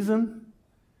a reason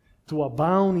to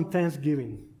abound in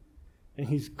thanksgiving. And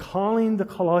he's calling the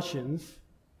Colossians,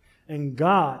 and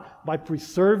God, by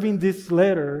preserving this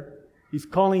letter, is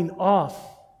calling us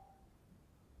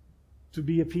to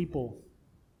be a people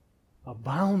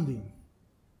abounding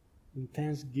in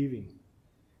thanksgiving.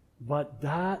 But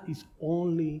that is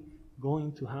only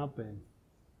going to happen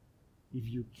if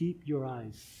you keep your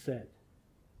eyes set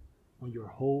on your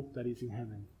hope that is in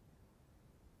heaven,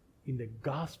 in the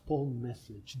gospel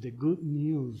message, the good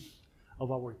news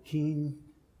of our King,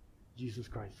 Jesus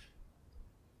Christ.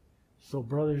 So,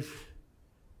 brothers,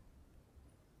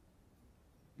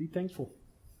 be thankful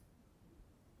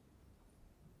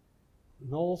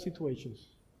in all situations.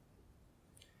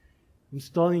 I'm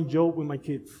studying Job with my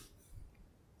kids.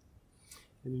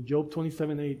 And in Job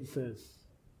 27:8 it says,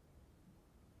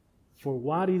 "For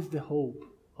what is the hope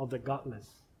of the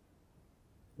godless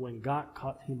when God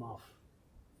cut him off?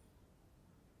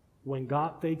 When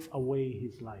God takes away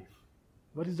his life?"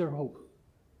 What is their hope?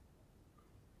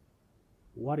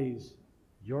 What is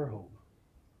your hope?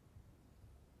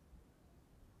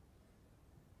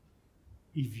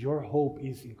 If your hope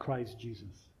is in Christ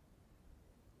Jesus,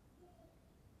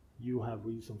 you have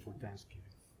reason for thanksgiving.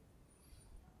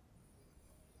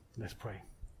 Let's pray.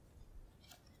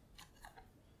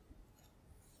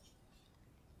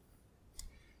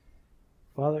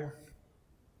 Father,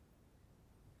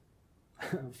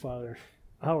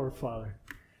 our Father,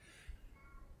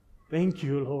 thank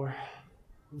you, Lord,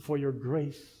 for your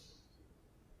grace,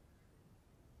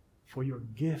 for your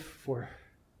gift, for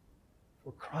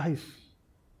Christ,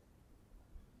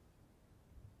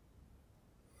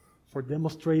 for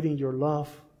demonstrating your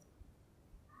love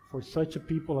for such a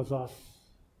people as us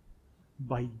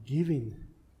by giving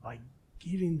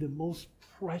the most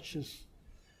precious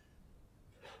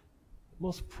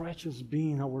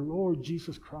being, our Lord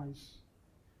Jesus Christ,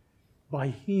 by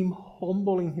him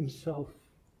humbling himself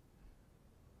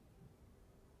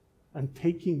and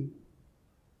taking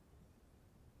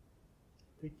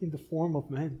the form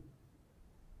of man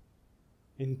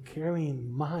and carrying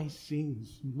my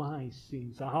sins,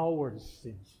 our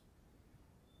sins,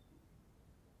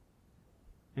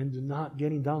 and not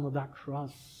getting down on that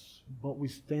cross, but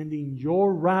withstanding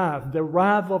your wrath, the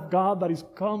wrath of God that is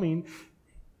coming,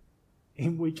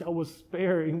 in which I was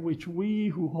spared, in which we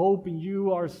who hope in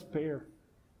you are spared.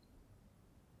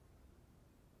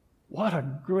 What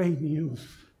a great news.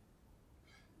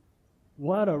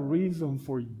 What a reason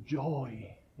for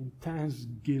joy and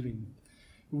thanksgiving.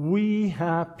 We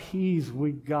have peace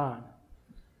with God.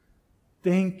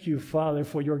 Thank you, Father,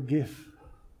 for your gift.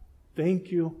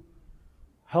 Thank you.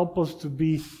 Help us to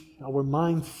be our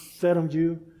minds set on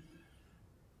you,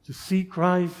 to see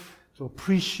Christ, to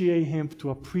appreciate him, to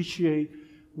appreciate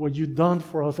what you've done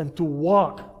for us, and to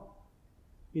walk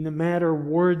in a manner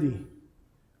worthy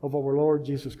of our Lord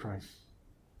Jesus Christ.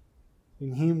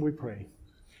 In him we pray,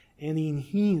 and in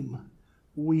him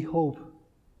we hope.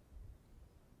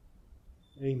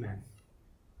 Amen.